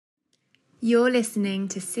You're listening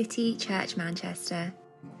to City Church Manchester.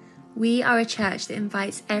 We are a church that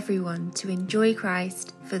invites everyone to enjoy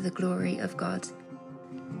Christ for the glory of God.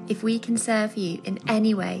 If we can serve you in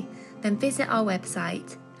any way, then visit our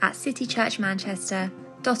website at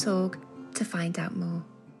citychurchmanchester.org to find out more.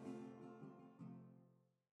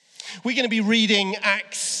 We're going to be reading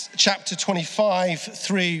Acts chapter 25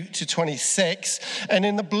 through to 26. And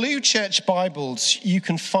in the Blue Church Bibles, you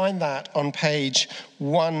can find that on page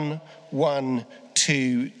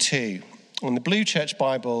 1122. On the Blue Church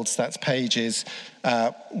Bibles, that's pages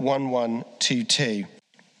 1122.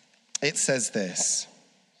 It says this.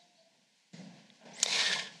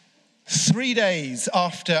 3 days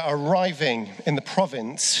after arriving in the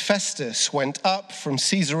province, Festus went up from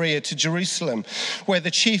Caesarea to Jerusalem, where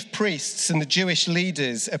the chief priests and the Jewish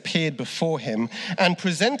leaders appeared before him and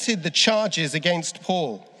presented the charges against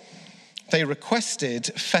Paul. They requested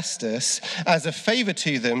Festus, as a favor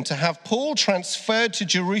to them, to have Paul transferred to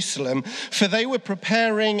Jerusalem, for they were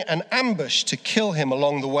preparing an ambush to kill him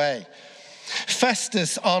along the way.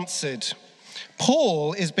 Festus answered,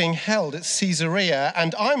 Paul is being held at Caesarea,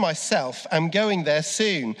 and I myself am going there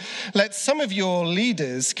soon. Let some of your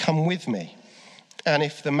leaders come with me. And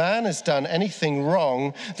if the man has done anything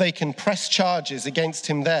wrong, they can press charges against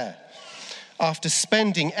him there. After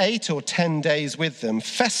spending 8 or 10 days with them,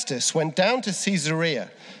 Festus went down to Caesarea.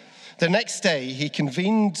 The next day, he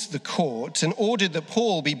convened the court and ordered that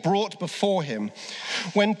Paul be brought before him.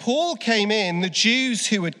 When Paul came in, the Jews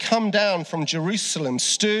who had come down from Jerusalem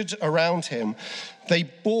stood around him. They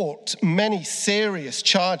brought many serious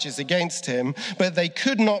charges against him, but they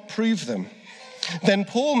could not prove them. Then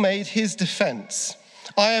Paul made his defense.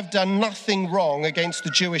 I have done nothing wrong against the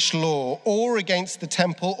Jewish law, or against the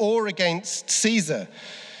temple, or against Caesar.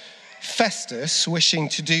 Festus, wishing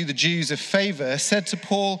to do the Jews a favor, said to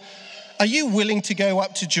Paul, Are you willing to go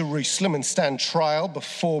up to Jerusalem and stand trial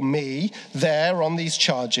before me there on these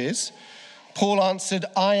charges? Paul answered,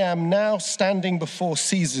 I am now standing before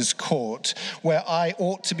Caesar's court, where I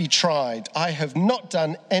ought to be tried. I have not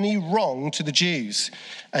done any wrong to the Jews,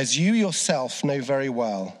 as you yourself know very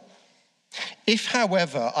well. If,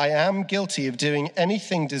 however, I am guilty of doing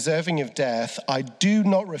anything deserving of death, I do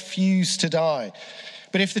not refuse to die.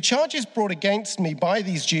 But if the charges brought against me by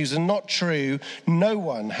these Jews are not true, no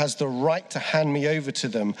one has the right to hand me over to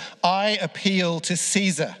them. I appeal to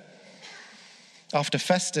Caesar. After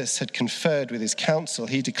Festus had conferred with his council,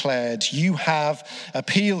 he declared, You have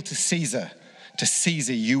appealed to Caesar. To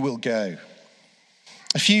Caesar you will go.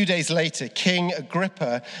 A few days later, King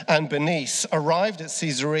Agrippa and Bernice arrived at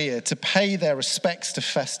Caesarea to pay their respects to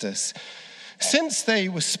Festus. Since they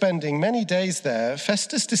were spending many days there,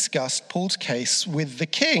 Festus discussed Paul's case with the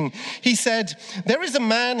king. He said, There is a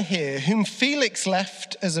man here whom Felix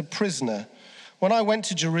left as a prisoner. When I went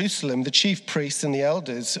to Jerusalem, the chief priests and the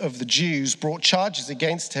elders of the Jews brought charges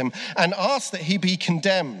against him and asked that he be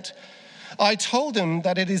condemned. I told him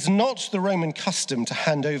that it is not the Roman custom to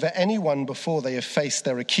hand over anyone before they have faced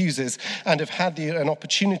their accusers and have had an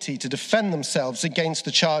opportunity to defend themselves against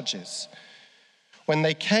the charges. When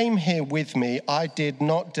they came here with me, I did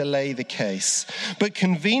not delay the case, but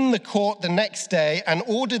convened the court the next day and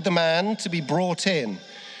ordered the man to be brought in.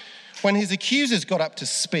 When his accusers got up to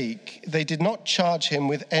speak, they did not charge him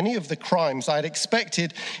with any of the crimes I had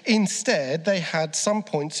expected. Instead, they had some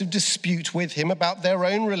points of dispute with him about their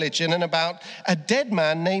own religion and about a dead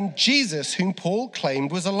man named Jesus, whom Paul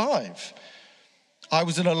claimed was alive. I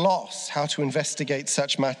was at a loss how to investigate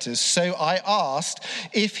such matters, so I asked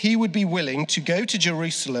if he would be willing to go to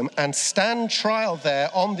Jerusalem and stand trial there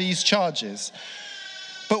on these charges.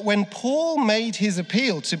 But when Paul made his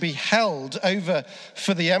appeal to be held over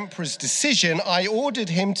for the emperor's decision, I ordered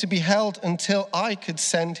him to be held until I could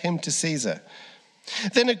send him to Caesar.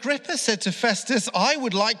 Then Agrippa said to Festus, I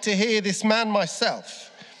would like to hear this man myself.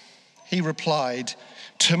 He replied,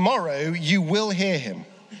 Tomorrow you will hear him.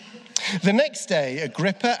 The next day,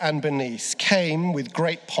 Agrippa and Bernice came with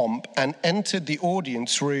great pomp and entered the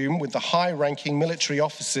audience room with the high-ranking military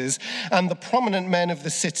officers and the prominent men of the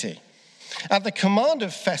city. At the command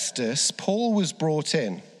of Festus, Paul was brought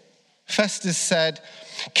in. Festus said,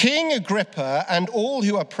 King Agrippa and all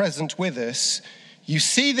who are present with us, you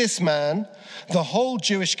see this man? The whole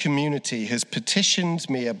Jewish community has petitioned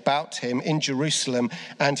me about him in Jerusalem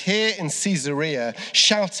and here in Caesarea,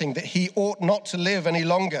 shouting that he ought not to live any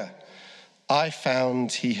longer. I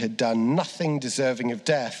found he had done nothing deserving of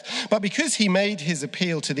death, but because he made his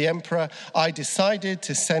appeal to the emperor, I decided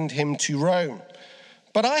to send him to Rome.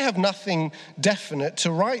 But I have nothing definite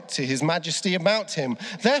to write to His Majesty about him.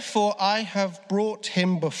 Therefore, I have brought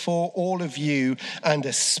him before all of you, and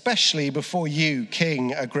especially before you,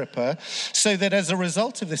 King Agrippa, so that as a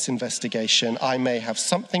result of this investigation, I may have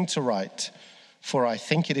something to write. For I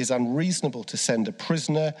think it is unreasonable to send a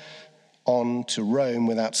prisoner on to Rome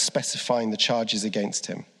without specifying the charges against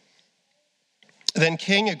him." Then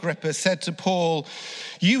King Agrippa said to Paul,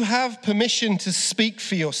 "You have permission to speak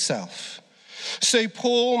for yourself." So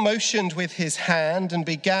Paul motioned with his hand and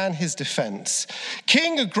began his defense.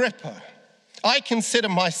 "King Agrippa, I consider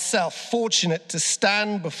myself fortunate to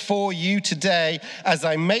stand before you today as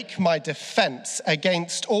I make my defense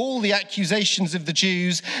against all the accusations of the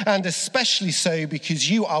Jews, and especially so because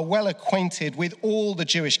you are well acquainted with all the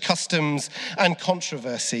Jewish customs and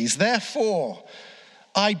controversies. Therefore,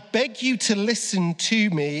 I beg you to listen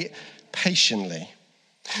to me patiently.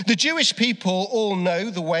 The Jewish people all know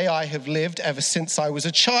the way I have lived ever since I was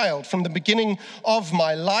a child. From the beginning of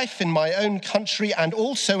my life in my own country and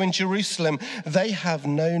also in Jerusalem, they have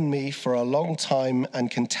known me for a long time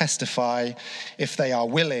and can testify, if they are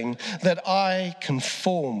willing, that I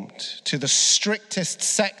conformed to the strictest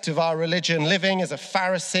sect of our religion, living as a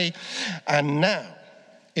Pharisee. And now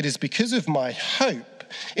it is because of my hope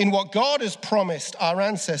in what God has promised our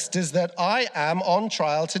ancestors that I am on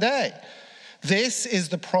trial today. This is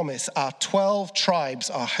the promise our 12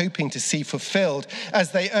 tribes are hoping to see fulfilled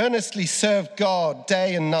as they earnestly serve God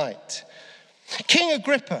day and night. King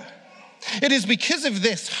Agrippa, it is because of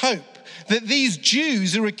this hope that these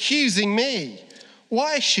Jews are accusing me.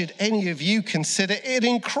 Why should any of you consider it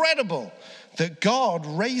incredible that God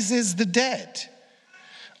raises the dead?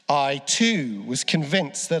 I too was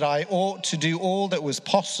convinced that I ought to do all that was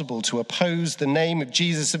possible to oppose the name of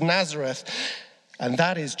Jesus of Nazareth. And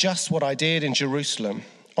that is just what I did in Jerusalem.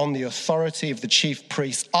 On the authority of the chief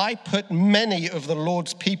priests, I put many of the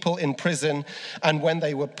Lord's people in prison, and when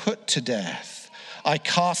they were put to death, I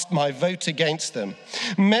cast my vote against them.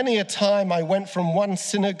 Many a time I went from one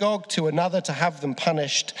synagogue to another to have them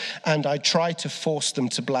punished, and I tried to force them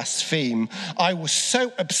to blaspheme. I was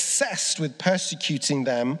so obsessed with persecuting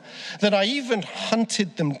them that I even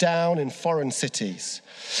hunted them down in foreign cities.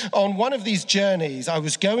 On one of these journeys, I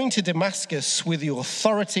was going to Damascus with the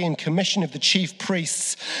authority and commission of the chief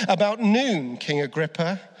priests. About noon, King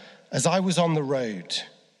Agrippa, as I was on the road,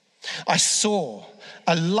 I saw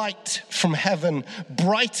a light from heaven,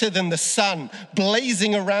 brighter than the sun,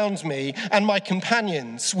 blazing around me and my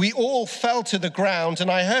companions. We all fell to the ground, and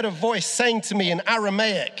I heard a voice saying to me in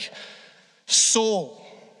Aramaic, "Saul,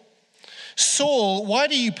 Saul, why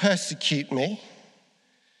do you persecute me?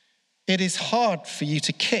 It is hard for you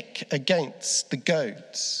to kick against the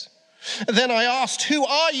goads." Then I asked, "Who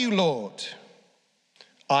are you, Lord?"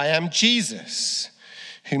 "I am Jesus,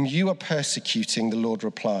 whom you are persecuting," the Lord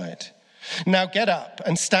replied. "Now get up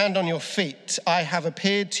and stand on your feet. I have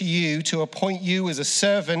appeared to you to appoint you as a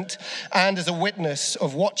servant and as a witness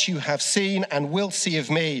of what you have seen and will see of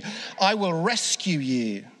me. I will rescue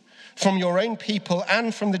you from your own people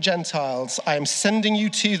and from the Gentiles. I am sending you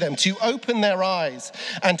to them to open their eyes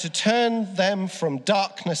and to turn them from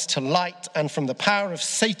darkness to light and from the power of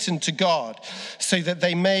Satan to God, so that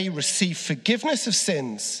they may receive forgiveness of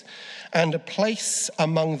sins and a place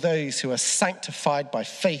among those who are sanctified by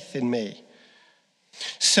faith in me."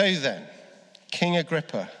 So then, King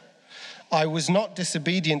Agrippa, I was not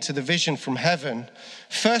disobedient to the vision from heaven.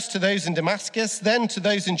 First to those in Damascus, then to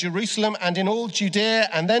those in Jerusalem and in all Judea,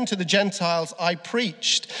 and then to the Gentiles I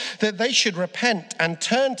preached that they should repent and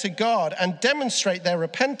turn to God and demonstrate their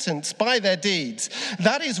repentance by their deeds.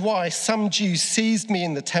 That is why some Jews seized me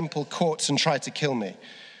in the temple courts and tried to kill me.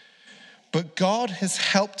 But God has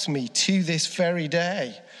helped me to this very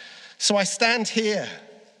day. So I stand here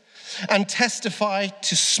and testify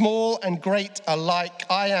to small and great alike.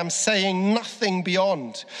 I am saying nothing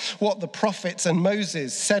beyond what the prophets and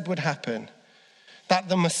Moses said would happen, that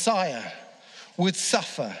the Messiah would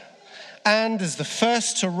suffer, and as the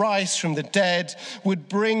first to rise from the dead, would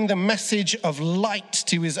bring the message of light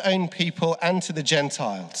to his own people and to the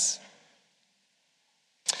Gentiles.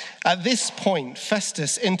 At this point,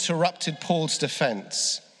 Festus interrupted Paul's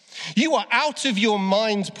defense. "You are out of your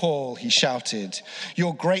mind, Paul," he shouted.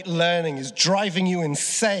 "Your great learning is driving you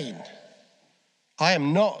insane." "I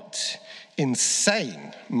am not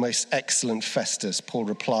insane, most excellent Festus," Paul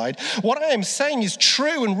replied. "What I am saying is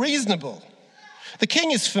true and reasonable. The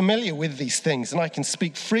king is familiar with these things, and I can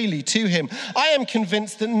speak freely to him. I am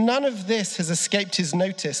convinced that none of this has escaped his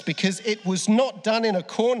notice because it was not done in a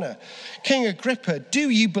corner. King Agrippa, do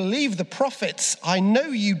you believe the prophets? I know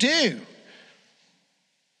you do."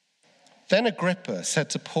 Then Agrippa said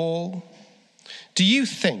to Paul, Do you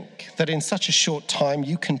think that in such a short time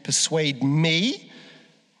you can persuade me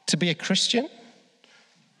to be a Christian?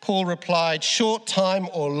 Paul replied, short time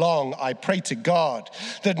or long, I pray to God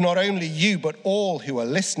that not only you, but all who are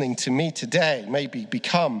listening to me today may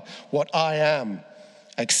become what I am,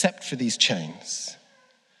 except for these chains.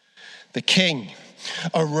 The king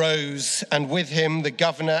arose, and with him the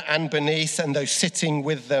governor and Bernice and those sitting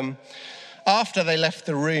with them. After they left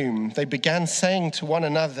the room, they began saying to one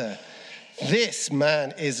another, this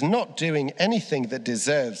man is not doing anything that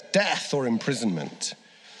deserves death or imprisonment.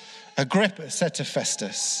 Agrippa said to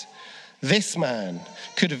Festus, this man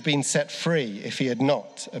could have been set free if he had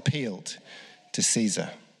not appealed to Caesar.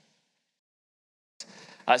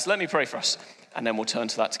 So let me pray for us, and then we'll turn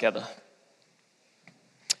to that together.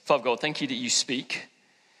 Father God, thank you that you speak,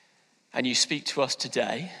 and you speak to us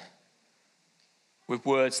today with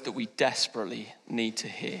words that we desperately need to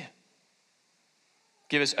hear.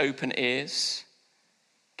 Give us open ears,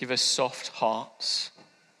 give us soft hearts,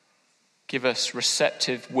 give us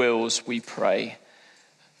receptive wills, we pray,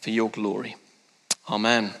 for your glory.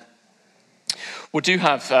 Amen. We do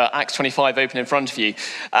have Acts 25 open in front of you.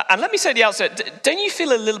 And let me say at the outset, don't you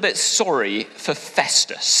feel a little bit sorry for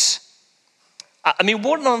Festus? I mean,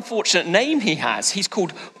 what an unfortunate name he has. He's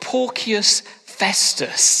called Porcius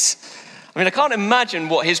Festus. I mean, I can't imagine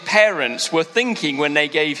what his parents were thinking when they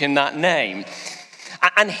gave him that name.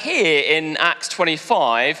 And here in Acts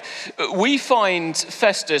 25, we find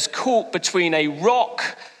Festus caught between a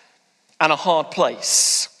rock and a hard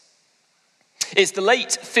place. It's the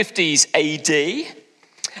late 50s AD,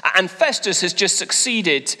 and Festus has just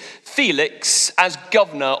succeeded Felix as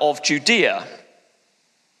governor of Judea.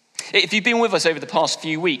 If you've been with us over the past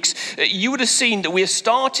few weeks, you would have seen that we have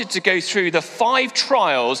started to go through the 5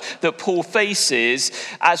 trials that Paul faces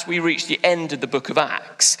as we reach the end of the book of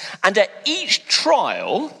Acts. And at each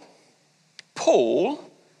trial, Paul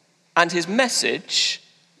and his message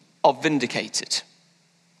are vindicated.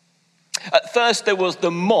 At first, there was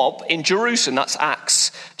the mob in Jerusalem. That's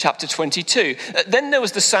Acts chapter 22. Then there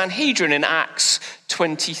was the Sanhedrin in Acts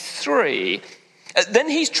 23. Then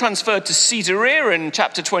he's transferred to Caesarea in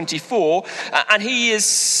chapter 24, and he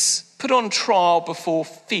is put on trial before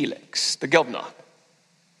Felix, the governor.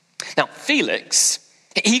 Now, Felix,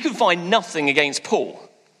 he could find nothing against Paul,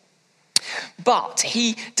 but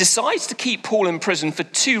he decides to keep Paul in prison for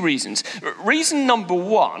 2 reasons. Reason number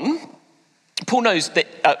 1, Paul knows that,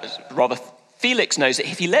 Felix knows that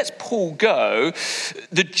if he lets Paul go,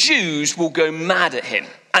 the Jews will go mad at him.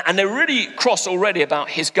 And they're really cross already about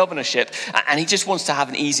his governorship, and he just wants to have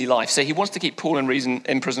an easy life. So he wants to keep Paul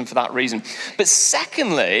in prison for that reason. But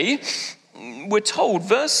secondly, we're told,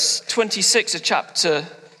 verse 26 of chapter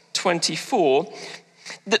 24,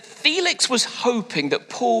 that Felix was hoping that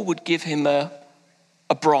Paul would give him a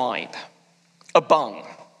bribe, a bung.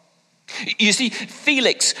 You see,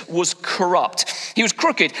 Felix was corrupt. He was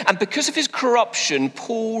crooked, and because of his corruption,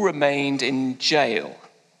 Paul remained in jail,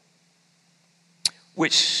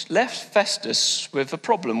 which left Festus with a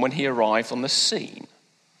problem when he arrived on the scene.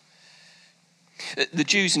 The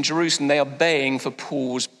Jews in Jerusalem, they are baying for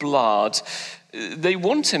Paul's blood. They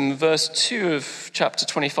want him, verse 2 of chapter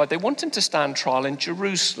 25, they want him to stand trial in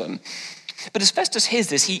Jerusalem. But as Festus hears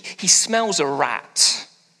this, he smells a rat.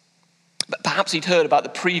 But perhaps he'd heard about the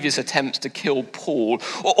previous attempts to kill Paul,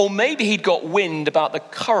 or maybe he'd got wind about the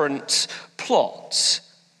current plot,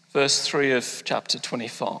 verse 3 of chapter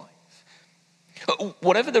 25.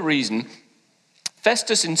 Whatever the reason,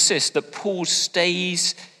 Festus insists that Paul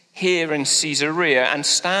stays here in Caesarea and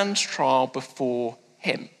stands trial before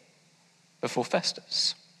him, before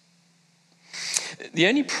Festus. The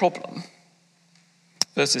only problem,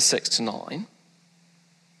 verses 6 to 9,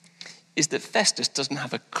 is that Festus doesn't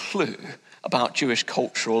have a clue about Jewish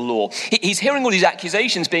cultural law. He's hearing all these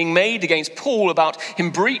accusations being made against Paul about him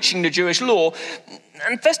breaching the Jewish law,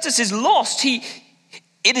 and Festus is lost.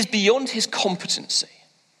 It is beyond his competency.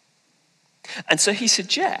 And so he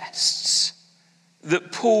suggests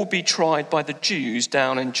that Paul be tried by the Jews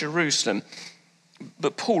down in Jerusalem.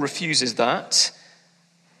 But Paul refuses that.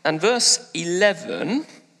 And verse 11,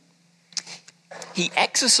 he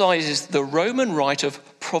exercises the Roman right of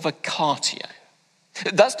provocatio.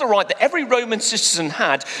 That's the right that every Roman citizen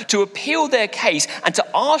had to appeal their case and to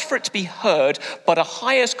ask for it to be heard by the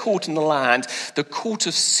highest court in the land, the court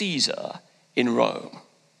of Caesar in Rome.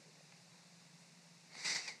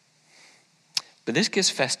 But this gives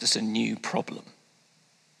Festus a new problem.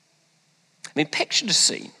 I mean, picture the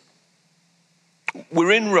scene.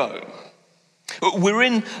 We're in Rome. We're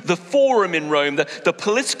in the Forum in Rome, the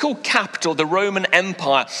political capital of the Roman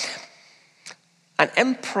Empire. And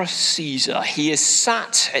Emperor Caesar, he is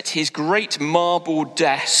sat at his great marble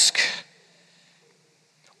desk,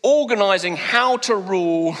 organizing how to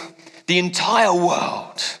rule the entire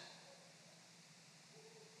world.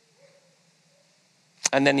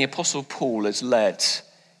 And then the Apostle Paul is led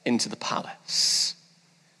into the palace.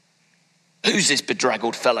 Who's this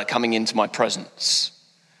bedraggled fella coming into my presence?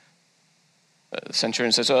 The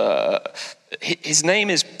centurion says, his name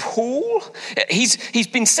is Paul. He's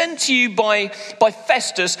been sent to you by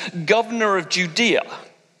Festus, governor of Judea,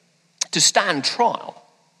 to stand trial.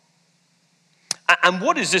 And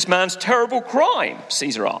what is this man's terrible crime?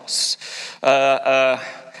 Caesar asks.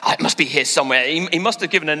 It must be here somewhere. He must have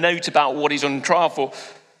given a note about what he's on trial for.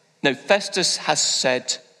 No, Festus has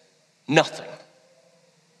said nothing.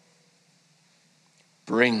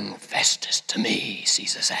 Bring Festus to me,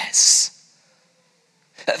 Caesar says.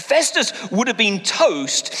 Festus would have been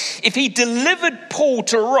toast if he delivered Paul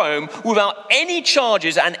to Rome without any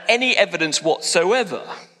charges and any evidence whatsoever.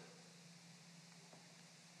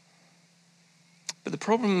 But the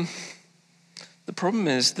problem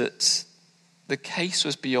is that the case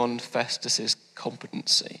was beyond Festus's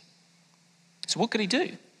competency. So what could he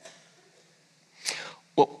do?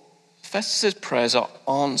 Well, Festus's prayers are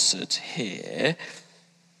answered here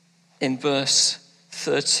in verse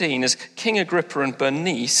 13 as King Agrippa and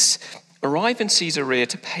Bernice arrive in Caesarea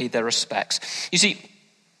to pay their respects. You see,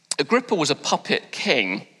 Agrippa was a puppet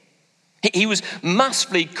king. He was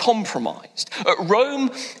massively compromised. Rome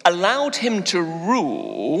allowed him to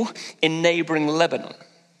rule in neighboring Lebanon.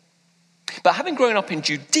 But having grown up in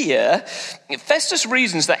Judea, Festus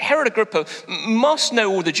reasons that Herod Agrippa must know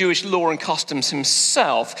all the Jewish law and customs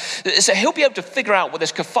himself, so he'll be able to figure out what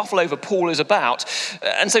this kerfuffle over Paul is about.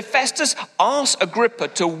 And so Festus asks Agrippa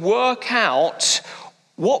to work out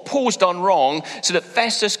what Paul's done wrong so that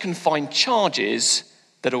Festus can find charges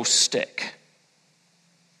that'll stick.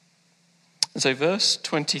 And so verse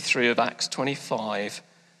 23 of Acts 25,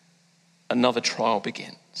 another trial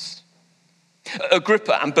begins.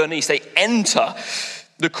 Agrippa and Bernice, they enter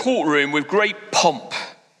the courtroom with great pomp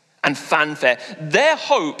and fanfare. Their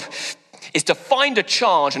hope is to find a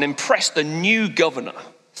charge and impress the new governor,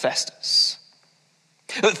 Festus.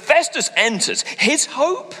 But Festus enters. His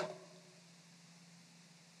hope?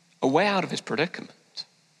 A way out of his predicament.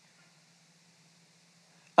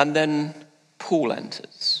 And then Paul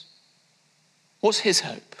enters. What's his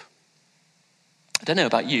hope? I don't know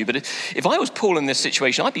about you, but if I was Paul in this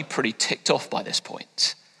situation, I'd be pretty ticked off by this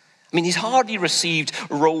point. I mean, he's hardly received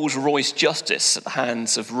Rolls-Royce justice at the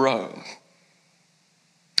hands of Rome.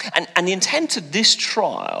 And the intent of this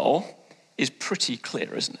trial is pretty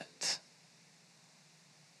clear, isn't it?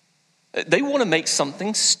 They want to make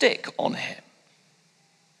something stick on him.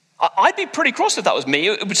 I'd be pretty cross if that was me.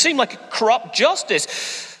 It would seem like a corrupt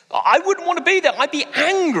justice. I wouldn't want to be there. I'd be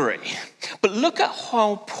angry. But look at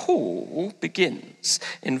how Paul begins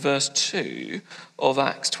in verse 2 of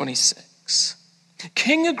Acts 26.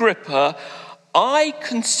 King Agrippa, I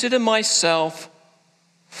consider myself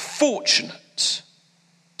fortunate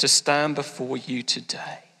to stand before you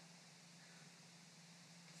today.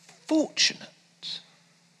 Fortunate.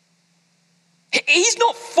 He's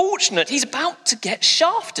not fortunate. He's about to get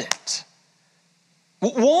shafted.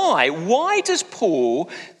 Why? Why does Paul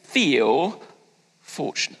feel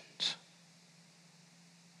fortunate?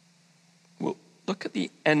 Well, look at the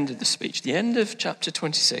end of the speech, the end of chapter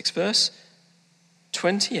 26, verse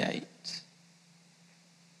 28.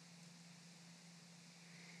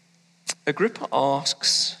 Agrippa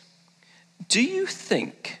asks, do you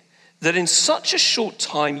think that in such a short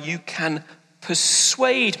time you can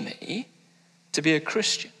persuade me to be a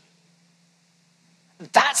Christian?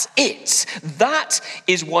 That's it. That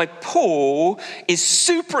is why Paul is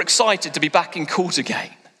super excited to be back in court again.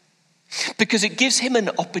 Because it gives him an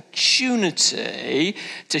opportunity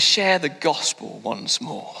to share the gospel once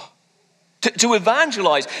more. To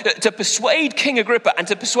evangelize, to persuade King Agrippa and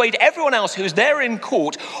to persuade everyone else who's there in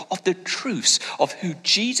court of the truths of who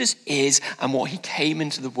Jesus is and what he came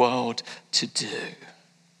into the world to do.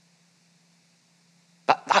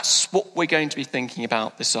 That's what we're going to be thinking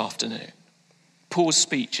about this afternoon. Paul's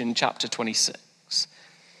speech in chapter 26.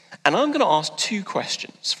 And I'm going to ask two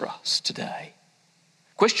questions for us today.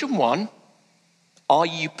 Question 1, are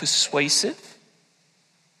you persuasive?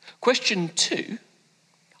 Question 2,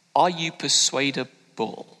 are you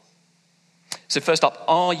persuadable? So first up,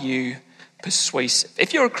 are you persuasive?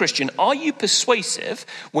 If you're a Christian, are you persuasive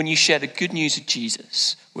when you share the good news of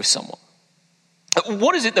Jesus with someone?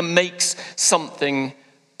 What is it that makes something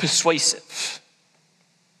persuasive?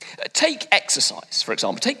 Take exercise, for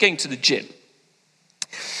example. Take going to the gym.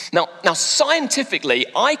 Now, scientifically,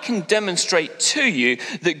 I can demonstrate to you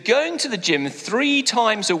that going to the gym 3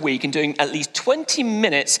 times a week and doing at least 20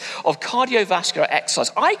 minutes of cardiovascular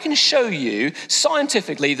exercise, I can show you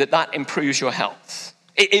scientifically that improves your health.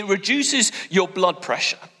 It reduces your blood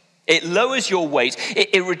pressure. It lowers your weight.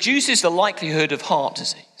 It reduces the likelihood of heart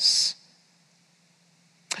disease.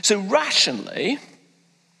 So rationally,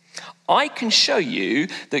 I can show you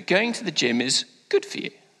that going to the gym is good for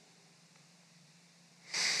you.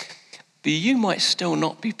 But you might still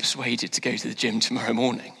not be persuaded to go to the gym tomorrow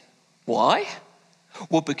morning. Why?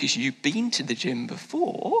 Well, because you've been to the gym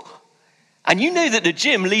before, and you know that the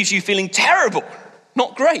gym leaves you feeling terrible,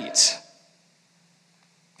 not great.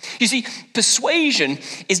 You see, persuasion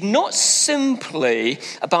is not simply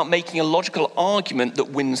about making a logical argument that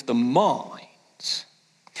wins the mind.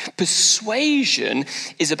 Persuasion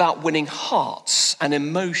is about winning hearts and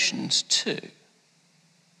emotions too.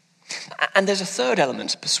 And there's a third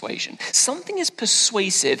element of persuasion. Something is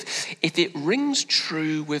persuasive if it rings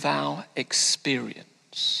true with our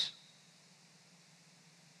experience.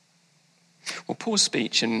 Well, Paul's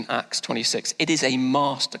speech in Acts 26, it is a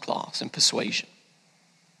masterclass in persuasion.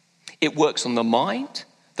 It works on the mind,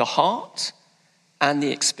 the heart, and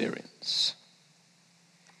the experience.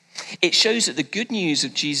 It shows that the good news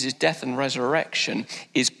of Jesus' death and resurrection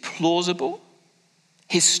is plausible,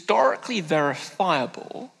 historically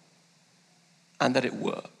verifiable, and that it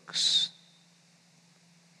works.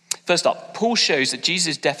 First up, Paul shows that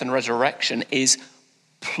Jesus' death and resurrection is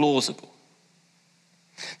plausible.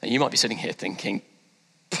 Now, you might be sitting here thinking,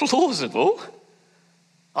 plausible?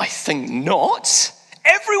 I think not.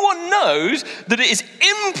 Everyone knows that it is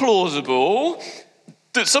implausible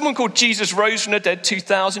that someone called Jesus rose from the dead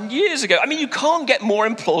 2,000 years ago. I mean, you can't get more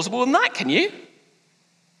implausible than that, can you?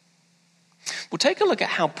 Well, take a look at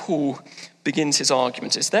how Paul begins his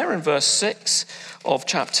argument. It's there in verse 6 of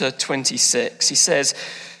chapter 26. He says,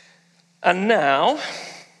 "And now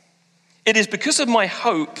it is because of my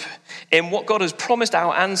hope in what God has promised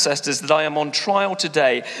our ancestors that I am on trial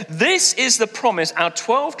today. This is the promise our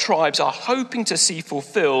 12 tribes are hoping to see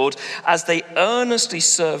fulfilled as they earnestly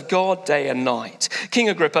serve God day and night. King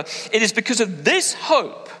Agrippa, it is because of this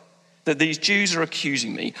hope that these Jews are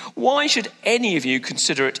accusing me. Why should any of you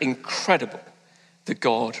consider it incredible that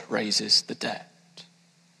God raises the dead?"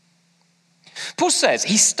 Paul says,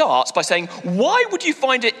 he starts by saying, why would you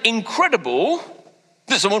find it incredible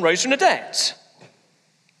that someone rose from the dead?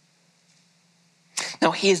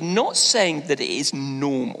 Now, he is not saying that it is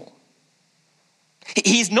normal.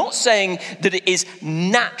 He's not saying that it is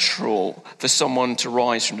natural for someone to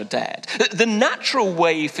rise from the dead. The natural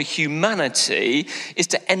way for humanity is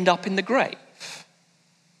to end up in the grave.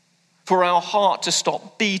 For our heart to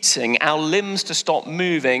stop beating, our limbs to stop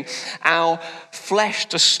moving, our flesh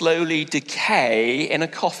to slowly decay in a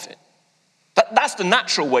coffin. That's the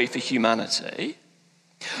natural way for humanity.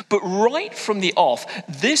 But right from the off,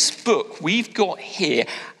 this book we've got here,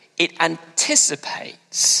 it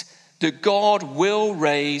anticipates that God will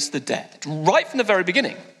raise the dead, right from the very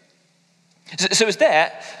beginning. So it's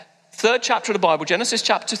there, 3rd chapter of the Bible, Genesis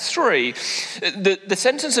chapter 3. The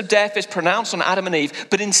sentence of death is pronounced on Adam and Eve,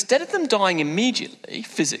 but instead of them dying immediately,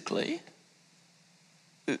 physically,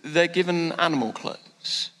 they're given animal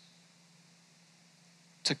clothes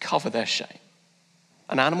to cover their shame.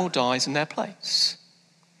 An animal dies in their place.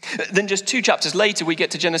 Then just 2 chapters later, we get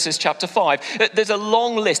to Genesis chapter 5. There's a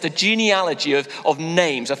long list, a genealogy of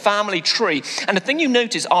names, a family tree. And the thing you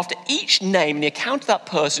notice, after each name in the account of that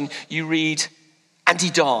person, you read, and he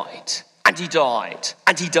died, and he died,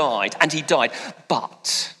 and he died, and he died.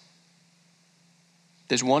 But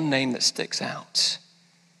there's one name that sticks out.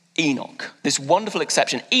 Enoch, this wonderful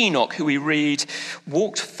exception. Enoch, who we read,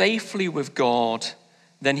 walked faithfully with God,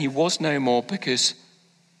 then he was no more because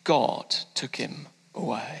God took him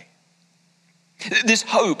away. This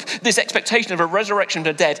hope, this expectation of a resurrection of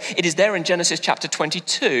the dead, it is there in Genesis chapter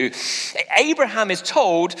 22. Abraham is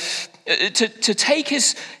told to take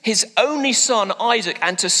his only son Isaac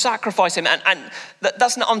and to sacrifice him, and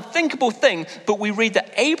that's an unthinkable thing, but we read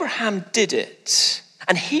that Abraham did it.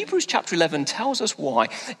 And Hebrews chapter 11 tells us why.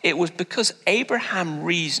 It was because Abraham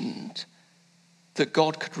reasoned that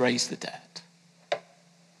God could raise the dead.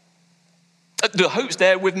 The hope's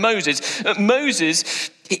there with Moses.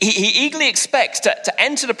 Moses, he eagerly expects to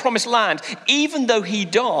enter the promised land. Even though he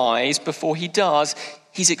dies before he does,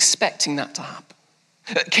 he's expecting that to happen.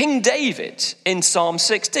 King David in Psalm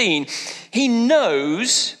 16, he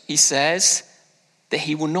knows, he says, that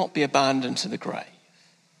he will not be abandoned to the grave.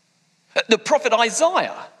 The prophet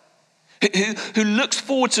Isaiah, who looks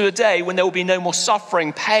forward to a day when there will be no more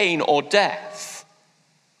suffering, pain, or death.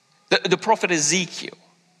 The prophet Ezekiel,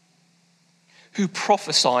 who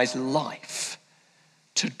prophesies life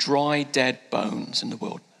to dry, dead bones in the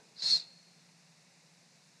wilderness.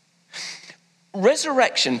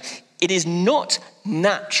 Resurrection, it is not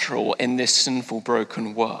natural in this sinful,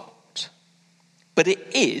 broken world, but it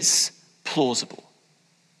is plausible.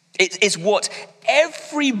 It's what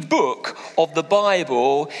every book of the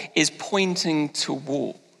Bible is pointing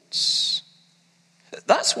towards.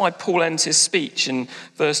 That's why Paul ends his speech in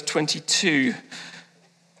verse 22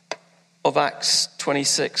 of Acts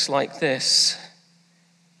 26 like this.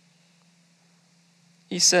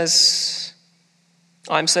 He says,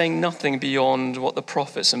 I'm saying nothing beyond what the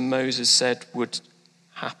prophets and Moses said would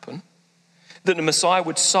happen, that the Messiah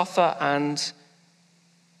would suffer and,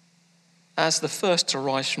 as the first to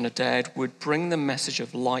rise from the dead, would bring the message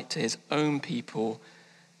of light to his own people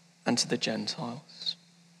and to the Gentiles.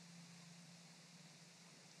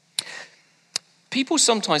 People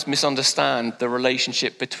sometimes misunderstand the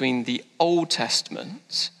relationship between the Old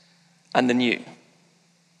Testament and the New.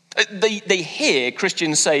 They hear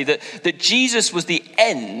Christians say that Jesus was the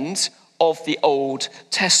end of the Old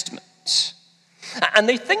Testament. And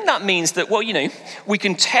they think that means that, we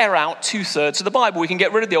can tear out 2/3 of the Bible. We can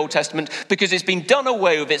get rid of the Old Testament because it's been done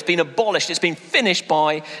away with, it's been abolished, it's been finished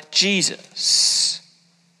by Jesus.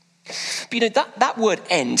 But that word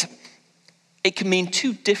end, it can mean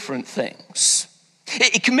two different things.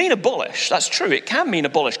 It can mean abolish, that's true. It can mean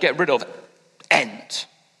abolish, get rid of, end.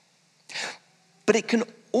 But it can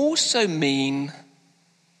also mean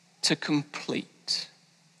to complete.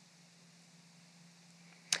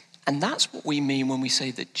 And that's what we mean when we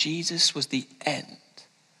say that Jesus was the end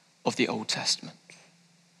of the Old Testament.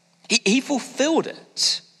 He fulfilled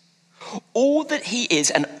it. All that he is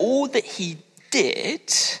and all that he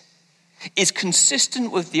did is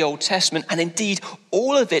consistent with the Old Testament, and indeed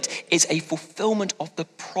all of it is a fulfillment of the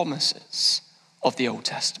promises of the Old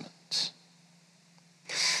Testament.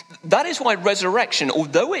 That is why resurrection,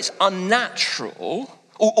 although it's unnatural,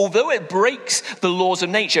 although it breaks the laws of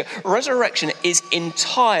nature, resurrection is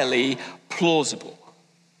entirely plausible.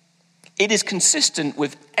 It is consistent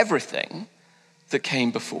with everything that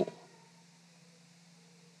came before.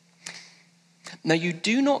 Now, you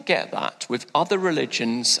do not get that with other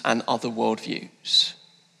religions and other worldviews.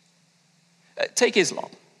 Take Islam.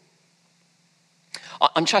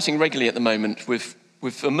 I'm chatting regularly at the moment with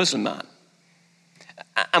a Muslim man.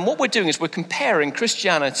 And what we're doing is we're comparing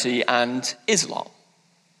Christianity and Islam.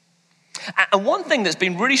 And one thing that's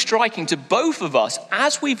been really striking to both of us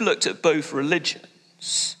as we've looked at both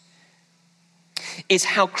religions is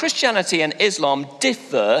how Christianity and Islam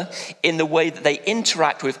differ in the way that they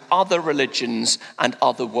interact with other religions and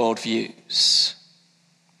other worldviews.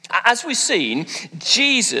 As we've seen,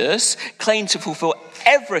 Jesus claimed to fulfill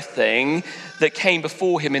everything that came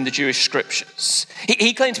before him in the Jewish scriptures.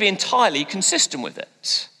 He claimed to be entirely consistent with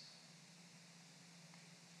it.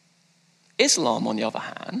 Islam, on the other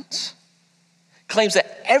hand, claims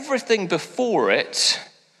that everything before it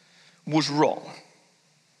was wrong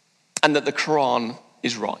and that the Quran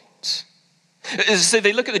is right. So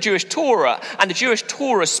they look at the Jewish Torah, and the Jewish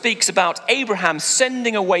Torah speaks about Abraham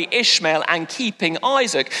sending away Ishmael and keeping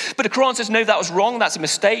Isaac. But the Quran says, no, that was wrong, that's a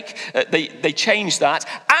mistake. They changed that.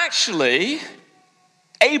 Actually,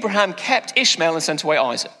 Abraham kept Ishmael and sent away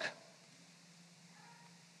Isaac.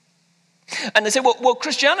 And they say, well,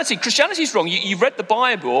 Christianity's wrong. You've read the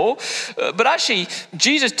Bible, but actually,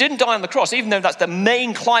 Jesus didn't die on the cross, even though that's the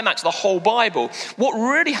main climax of the whole Bible. What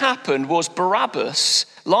really happened was Barabbas,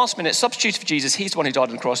 last minute, substituted for Jesus. He's the one who died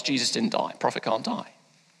on the cross. Jesus didn't die. Prophet can't die.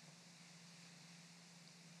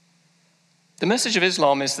 The message of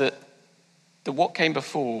Islam is that what came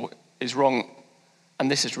before is wrong, and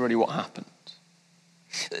this is really what happened.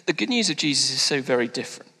 The good news of Jesus is so very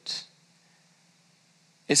different.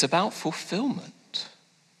 It's about fulfillment.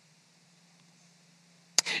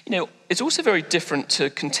 It's also very different to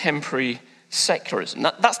contemporary secularism.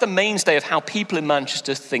 That's the mainstay of how people in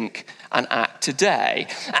Manchester think and act today.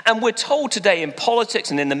 And we're told today in politics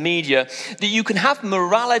and in the media that you can have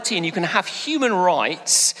morality and you can have human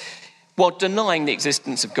rights while denying the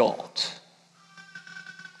existence of God.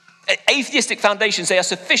 Atheistic foundations, they are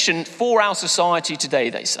sufficient for our society today,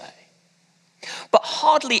 they say. But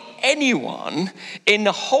hardly anyone in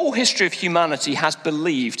the whole history of humanity has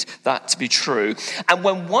believed that to be true. And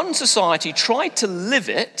when one society tried to live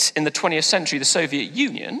it in the 20th century, the Soviet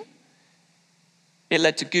Union, it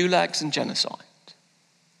led to gulags and genocide.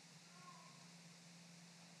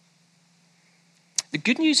 The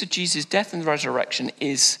good news of Jesus' death and resurrection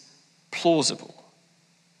is plausible.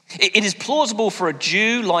 It is plausible for a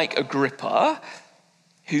Jew like Agrippa,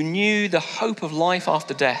 who knew the hope of life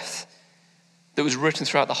after death that was written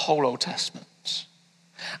throughout the whole Old Testament.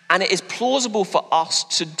 And it is plausible for us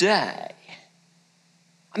today.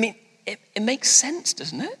 I mean, it makes sense,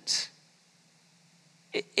 doesn't it?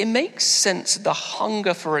 It makes sense, the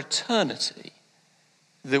hunger for eternity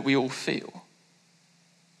that we all feel.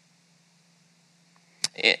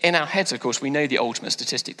 In our heads, of course, we know the ultimate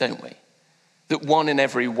statistic, don't we? That 1 in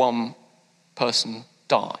every 1 person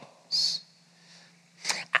dies.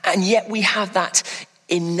 And yet we have that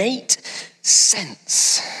innate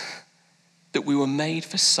sense that we were made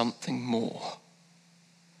for something more.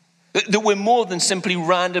 That we're more than simply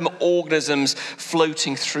random organisms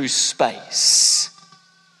floating through space.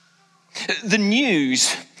 The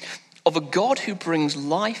news of a God who brings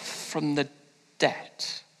life from the dead,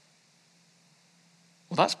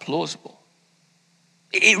 well, that's plausible.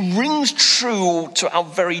 It rings true to our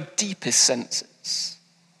very deepest senses.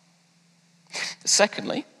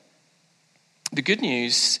 Secondly, the good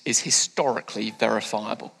news is historically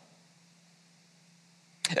verifiable.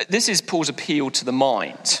 This is Paul's appeal to the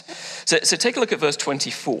mind. So take a look at verse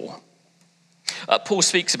 24. Paul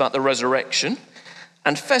speaks about the resurrection,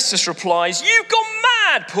 and Festus replies, "You've gone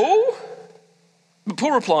mad, Paul." But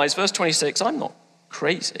Paul replies, verse 26, "I'm not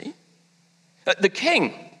crazy. The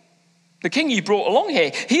king you brought along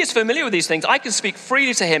here, he is familiar with these things. I can speak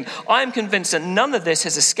freely to him. I am convinced that none of this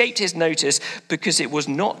has escaped his notice because it was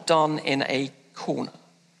not done in a corner."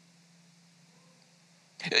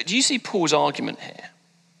 Do you see Paul's argument here?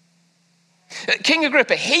 King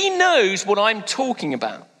Agrippa, he knows what I'm talking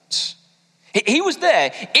about. He was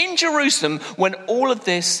there in Jerusalem when all of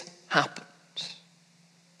this happened.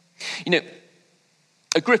 You know,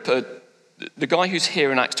 Agrippa, the guy who's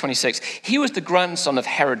here in Acts 26, he was the grandson of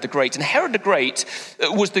Herod the Great. And Herod the Great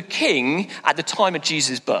was the king at the time of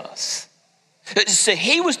Jesus' birth. So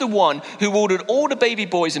he was the one who ordered all the baby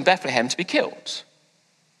boys in Bethlehem to be killed.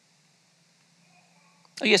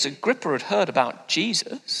 Oh yes, Agrippa had heard about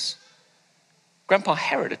Jesus. Grandpa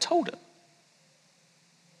Herod had told him.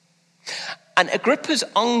 And Agrippa's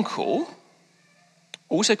uncle,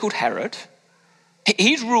 also called Herod,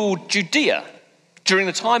 he'd ruled Judea during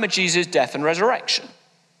the time of Jesus' death and resurrection.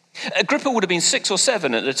 Agrippa would have been 6 or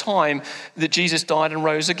 7 at the time that Jesus died and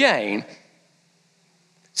rose again.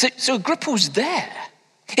 So Agrippa was there.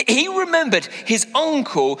 He remembered his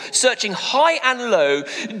uncle searching high and low,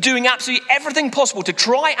 doing absolutely everything possible to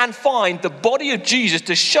try and find the body of Jesus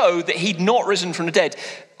to show that he'd not risen from the dead.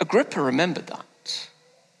 Agrippa remembered that.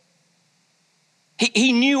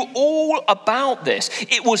 He knew all about this.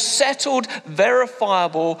 It was settled,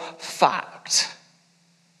 verifiable fact.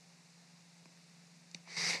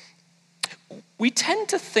 We tend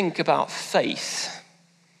to think about faith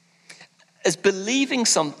as believing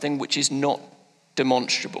something which is not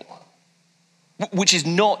demonstrable, which is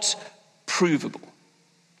not provable.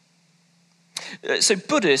 So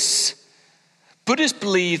Buddhists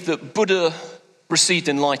believe that Buddha received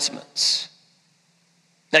enlightenment.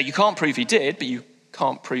 Now, you can't prove he did, but you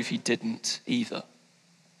can't prove he didn't either.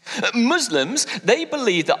 Muslims, they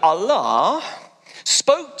believe that Allah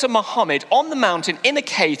spoke to Muhammad on the mountain in a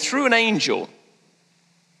cave through an angel.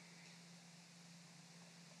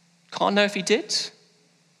 Can't know if he did.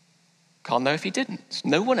 Can't know if he didn't.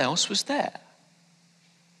 No one else was there.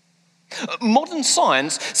 Modern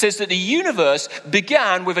science says that the universe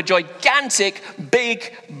began with a gigantic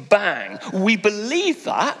Big Bang. We believe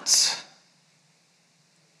that,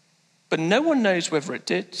 but no one knows whether it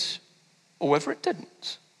did or whether it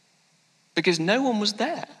didn't, because no one was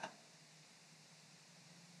there.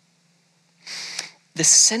 The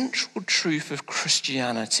central truth of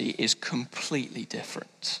Christianity is completely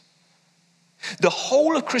different. The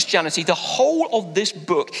whole of Christianity, the whole of this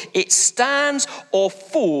book, it stands or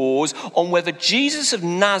falls on whether Jesus of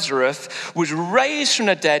Nazareth was raised from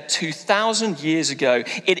the dead 2,000 years ago.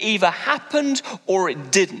 It either happened or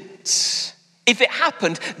it didn't. If it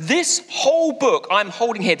happened, this whole book I'm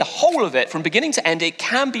holding here, the whole of it, from beginning to end, it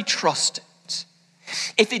can be trusted.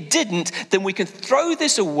 If it didn't, then we can throw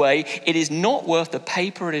this away. It is not worth the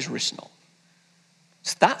paper it is written on.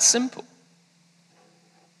 It's that simple.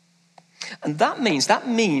 And that means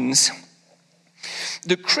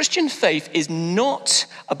the Christian faith is not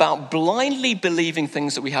about blindly believing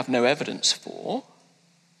things that we have no evidence for.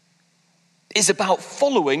 It's about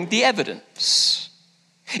following the evidence.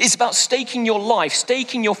 It's about staking your life,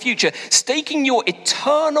 staking your future, staking your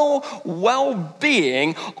eternal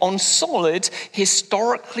well-being on solid,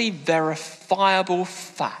 historically verifiable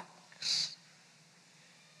facts.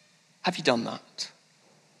 Have you done that?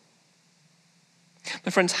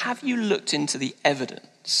 My friends, have you looked into the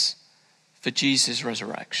evidence for Jesus'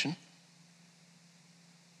 resurrection?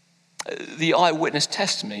 The eyewitness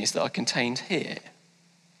testimonies that are contained here.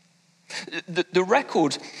 The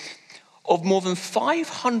record of more than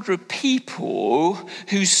 500 people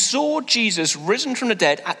who saw Jesus risen from the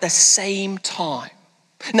dead at the same time.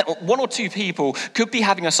 Now, one or two people could be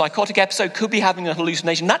having a psychotic episode, could be having a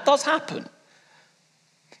hallucination. That does happen.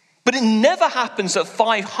 But it never happens that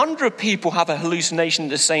 500 people have a hallucination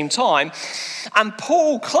at the same time, and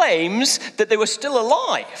Paul claims that they were still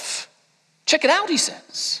alive. Check it out, he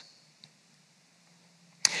says.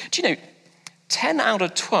 Do you know, 10 out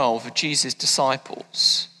of 12 of Jesus'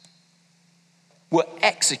 disciples were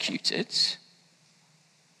executed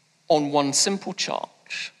on one simple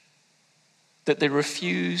charge, that they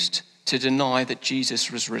refused to deny that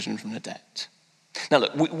Jesus was risen from the dead. Now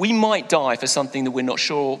look, we might die for something that we're not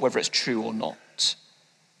sure whether it's true or not.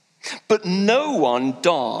 But no one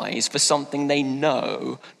dies for something they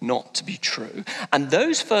know not to be true. And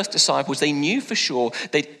those first disciples, they knew for sure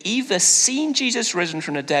they'd either seen Jesus risen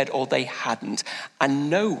from the dead or they hadn't. And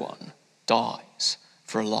no one dies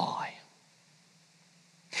for a lie.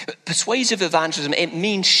 Persuasive evangelism, it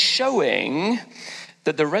means showing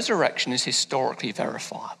that the resurrection is historically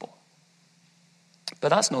verifiable. But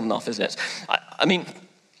that's not enough, is it? I mean,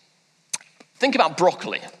 think about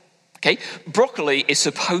broccoli. Okay, broccoli is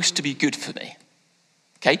supposed to be good for me.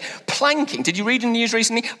 Okay, planking, did you read in the news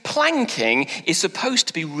recently? Planking is supposed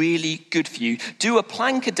to be really good for you. Do a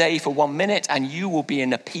plank a day for 1 minute and you will be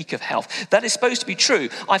in a peak of health. That is supposed to be true.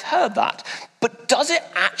 I've heard that. But does it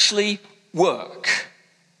actually work?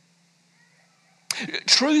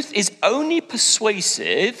 Truth is only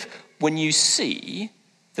persuasive when you see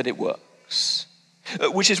that it works.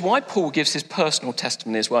 Which is why Paul gives his personal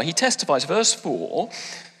testimony as well. He testifies, verse 4,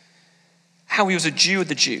 how he was a Jew of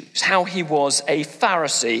the Jews, how he was a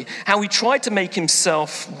Pharisee, how he tried to make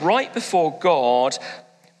himself right before God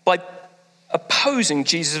by opposing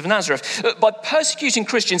Jesus of Nazareth, by persecuting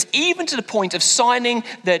Christians even to the point of signing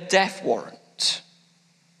their death warrant.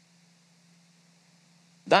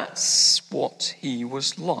 That's what he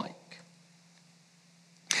was like.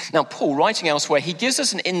 Now, Paul, writing elsewhere, he gives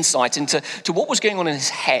us an insight into what was going on in his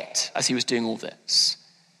head as he was doing all this.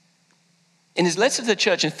 In his letter to the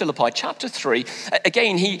church in Philippi, chapter 3,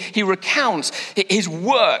 again, he recounts his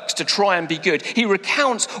works to try and be good. He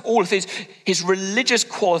recounts all of his religious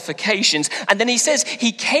qualifications. And then he says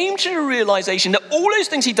he came to the realization that all those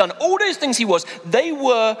things he'd done, all those things he was, they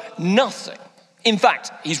were nothing. In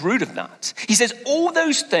fact, he's rude of that. He says all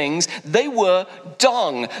those things, they were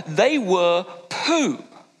dung. They were poo.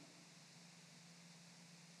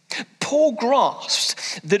 Paul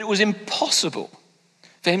grasped that it was impossible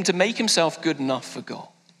for him to make himself good enough for God.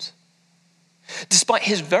 Despite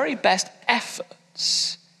his very best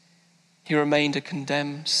efforts, he remained a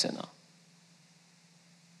condemned sinner.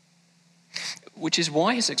 Which is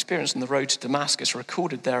why his experience on the road to Damascus,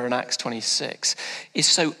 recorded there in Acts 26, is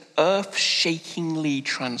so earth-shakingly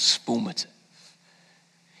transformative.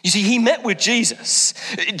 You see, he met with Jesus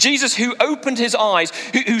who opened his eyes,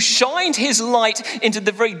 who shined his light into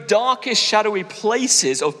the very darkest, shadowy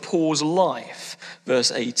places of Paul's life,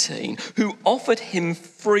 verse 18, who offered him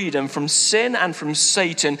freedom from sin and from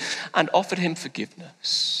Satan and offered him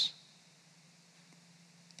forgiveness.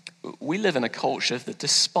 We live in a culture that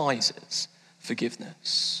despises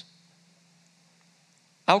forgiveness.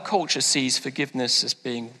 Our culture sees forgiveness as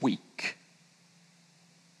being weak,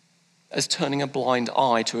 as turning a blind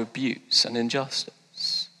eye to abuse and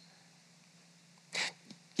injustice.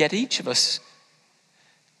 Yet each of us,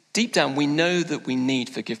 deep down, we know that we need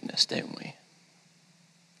forgiveness, don't we?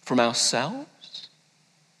 From ourselves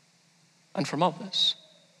and from others.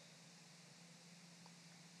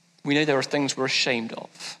 We know there are things we're ashamed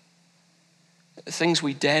of, things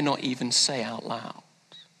we dare not even say out loud.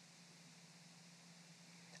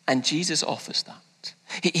 And Jesus offers that.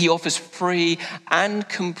 He offers free and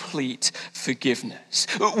complete forgiveness,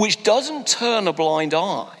 which doesn't turn a blind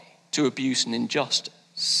eye to abuse and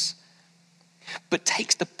injustice, but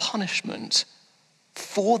takes the punishment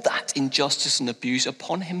for that injustice and abuse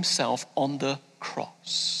upon himself on the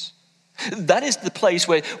cross. That is the place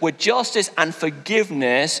where justice and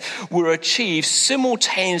forgiveness were achieved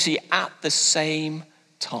simultaneously at the same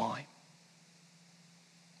time.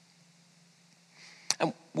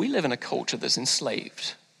 And we live in a culture that's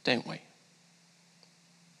enslaved, don't we?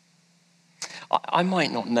 I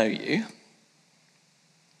might not know you,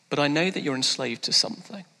 but I know that you're enslaved to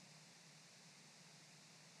something.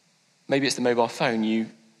 Maybe it's the mobile phone you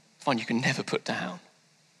find you can never put down.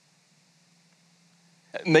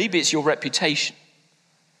 Maybe it's your reputation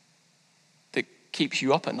that keeps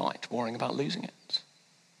you up at night worrying about losing it.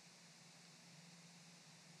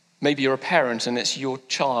 Maybe you're a parent and it's your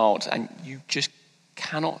child and you just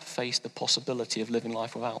cannot face the possibility of living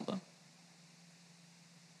life without them.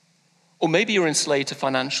 Or maybe you're enslaved to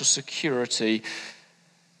financial security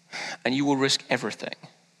and you will risk everything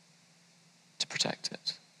to protect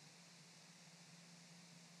it.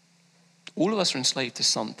 All of us are enslaved to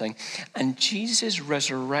something, and Jesus'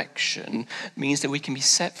 resurrection means that we can be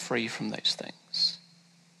set free from those things.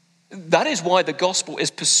 That is why the gospel is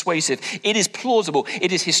persuasive. It is plausible,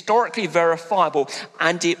 it is historically verifiable,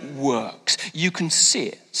 and it works. You can see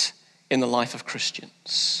it in the life of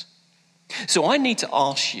Christians. So I need to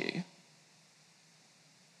ask you,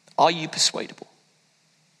 are you persuadable?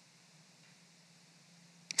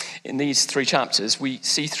 In these 3 chapters, we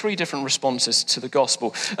see 3 different responses to the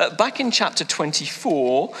gospel. Back in chapter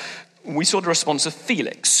 24, we saw the response of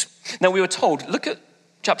Felix. Now we were told, look at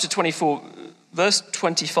chapter 24, verse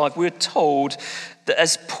 25, we were told that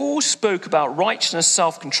as Paul spoke about righteousness,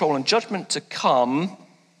 self-control, and judgment to come,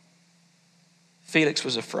 Felix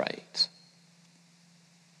was afraid.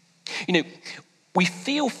 You know, we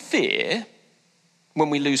feel fear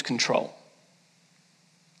when we lose control.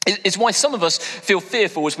 It's why some of us feel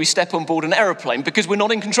fearful as we step on board an aeroplane, because we're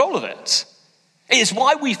not in control of it. It's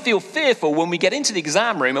why we feel fearful when we get into the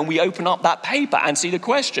exam room and we open up that paper and see the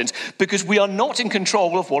questions, because we are not in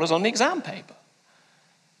control of what is on the exam paper.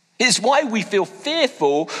 It's why we feel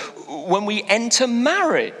fearful when we enter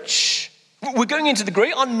marriage. We're going into the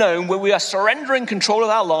great unknown where we are surrendering control of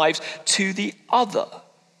our lives to the other.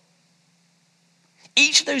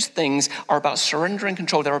 Each of those things are about surrendering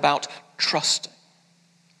control. They're about trusting.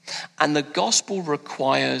 And the gospel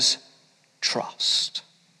requires trust.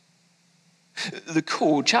 The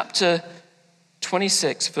call, chapter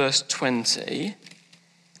 26, verse 20,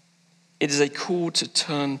 it is a call to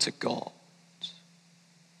turn to God.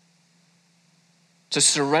 To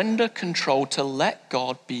surrender control, to let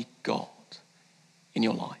God be God in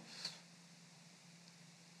your life.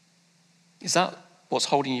 Is that what's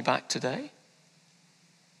holding you back today?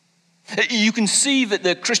 You can see that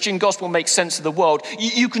the Christian gospel makes sense of the world.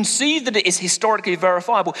 You can see that it is historically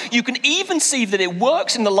verifiable. You can even see that it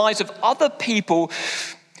works in the lives of other people,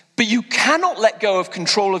 but you cannot let go of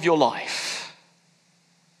control of your life.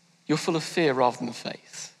 You're full of fear rather than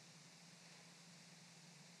faith.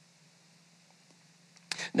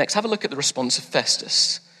 Next, have a look at the response of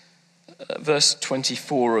Festus. Verse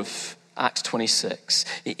 24 of Acts 26.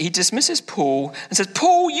 He dismisses Paul and says,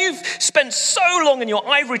 Paul, you've spent so long in your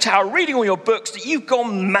ivory tower reading all your books that you've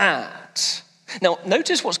gone mad. Now,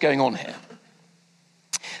 notice what's going on here.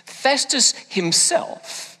 Festus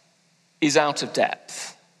himself is out of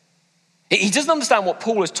depth. He doesn't understand what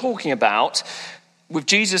Paul is talking about with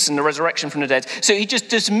Jesus and the resurrection from the dead. So he just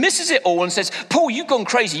dismisses it all and says, Paul, you've gone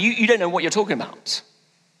crazy. You don't know what you're talking about.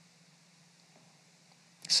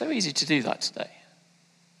 It's so easy to do that today.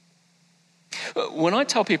 When I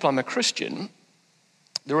tell people I'm a Christian,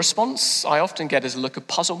 the response I often get is a look of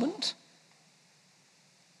puzzlement.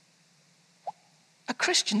 A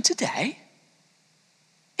Christian today?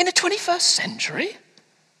 In the 21st century?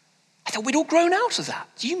 I thought we'd all grown out of that.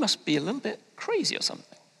 You must be a little bit crazy or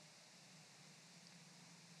something.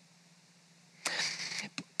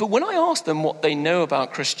 But when I ask them what they know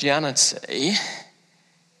about Christianity,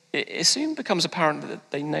 it soon becomes apparent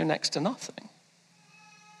that they know next to nothing.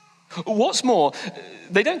 What's more,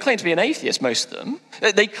 they don't claim to be an atheist, most of them.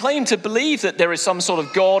 They claim to believe that there is some sort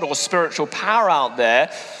of God or spiritual power out there,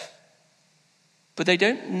 but they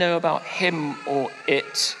don't know about him or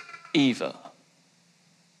it either.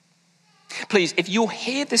 Please, if you're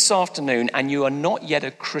here this afternoon and you are not yet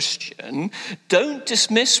a Christian, don't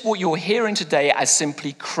dismiss what you're hearing today as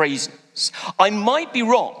simply craziness. I might be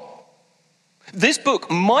wrong. This book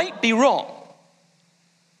might be wrong.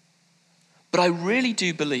 But I really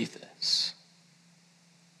do believe this.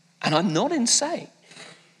 And I'm not insane.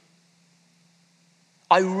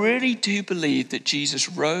 I really do believe that Jesus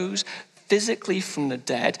rose physically from the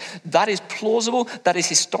dead. That is plausible, that is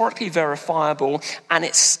historically verifiable, and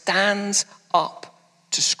it stands up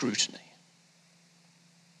to scrutiny.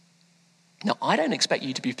 Now, I don't expect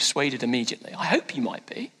you to be persuaded immediately. I hope you might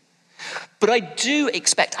be. But I do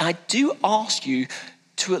expect, I do ask you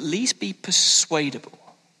to at least be persuadable.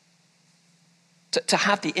 To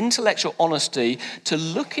have the intellectual honesty to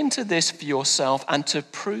look into this for yourself and to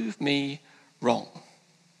prove me wrong.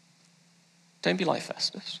 Don't be like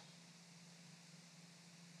Festus.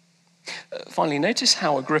 Finally, notice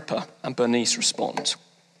how Agrippa and Bernice respond.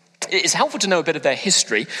 It's helpful to know a bit of their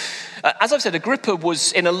history. As I've said, Agrippa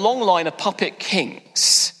was in a long line of puppet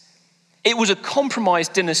kings. It was a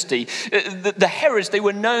compromised dynasty. The Herods, they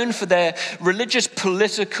were known for their religious,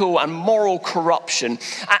 political, and moral corruption.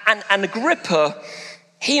 And Agrippa,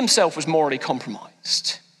 he himself was morally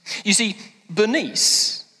compromised. You see,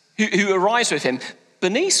 Bernice, who arrives with him,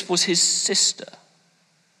 Bernice was his sister.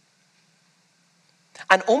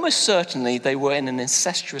 And almost certainly they were in an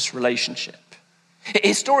incestuous relationship.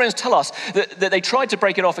 Historians tell us that they tried to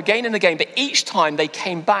break it off again and again, but each time they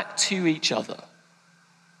came back to each other.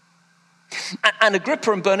 And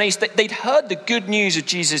Agrippa and Bernice, they'd heard the good news of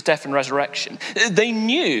Jesus' death and resurrection. They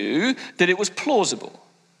knew that it was plausible.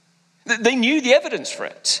 They knew the evidence for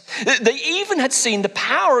it. They even had seen the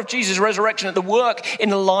power of Jesus' resurrection at the work in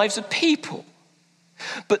the lives of people.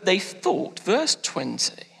 But they thought, verse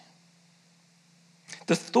 20,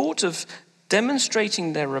 the thought of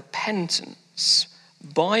demonstrating their repentance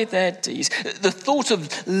by their deeds, the thought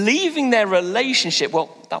of leaving their relationship,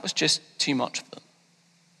 well, that was just too much for them.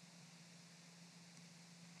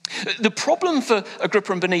 The problem for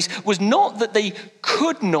Agrippa and Bernice was not that they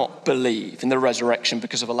could not believe in the resurrection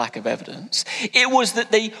because of a lack of evidence. It was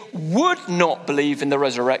that they would not believe in the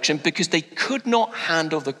resurrection because they could not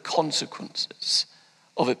handle the consequences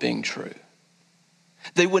of it being true.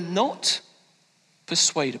 They were not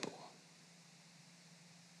persuadable.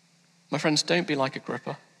 My friends, don't be like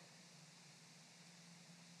Agrippa.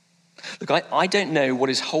 Look, I don't know what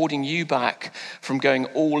is holding you back from going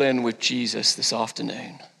all in with Jesus this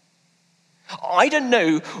afternoon. I don't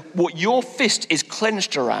know what your fist is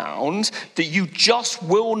clenched around that you just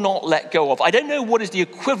will not let go of. I don't know what is the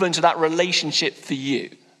equivalent of that relationship for you.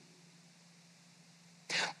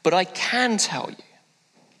 But I can tell you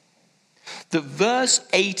that verse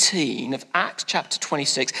 18 of Acts chapter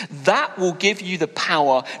 26, that will give you the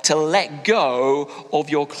power to let go of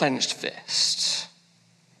your clenched fist.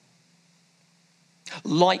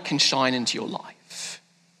 Light can shine into your life.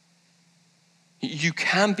 You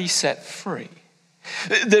can be set free.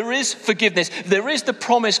 There is forgiveness. There is the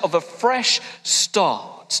promise of a fresh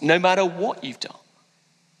start, no matter what you've done.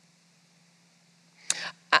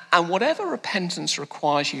 And whatever repentance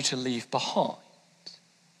requires you to leave behind,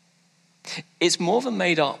 it's more than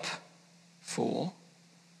made up for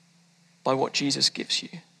by what Jesus gives you.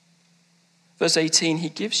 Verse 18, he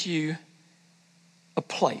gives you a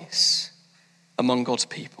place among God's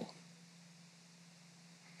people.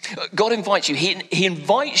 God invites you. He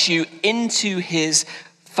invites you into his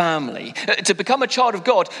family, to become a child of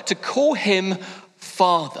God, to call him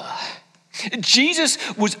Father. Jesus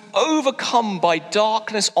was overcome by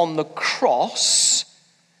darkness on the cross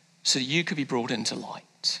so that you could be brought into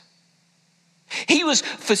light. He was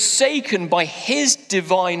forsaken by his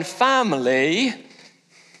divine family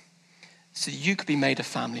so that you could be made a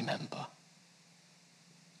family member.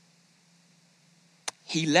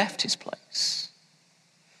 He left his place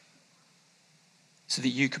so that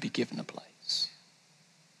you could be given a place.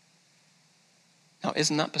 Now,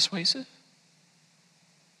 isn't that persuasive?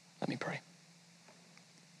 Let me pray.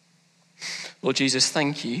 Lord Jesus,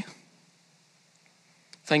 thank you.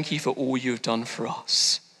 Thank you for all you have done for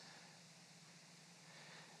us.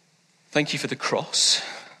 Thank you for the cross,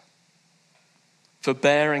 for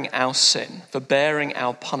bearing our sin, for bearing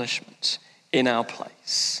our punishment in our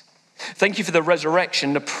place. Thank you for the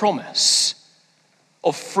resurrection, the promise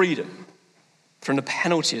of freedom from the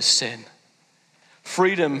penalty of sin,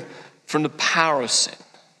 freedom from the power of sin,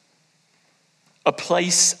 a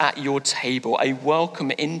place at your table, a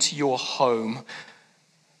welcome into your home,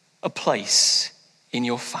 a place in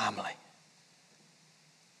your family.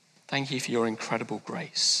 Thank you for your incredible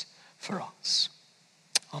grace for us.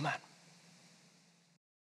 Amen.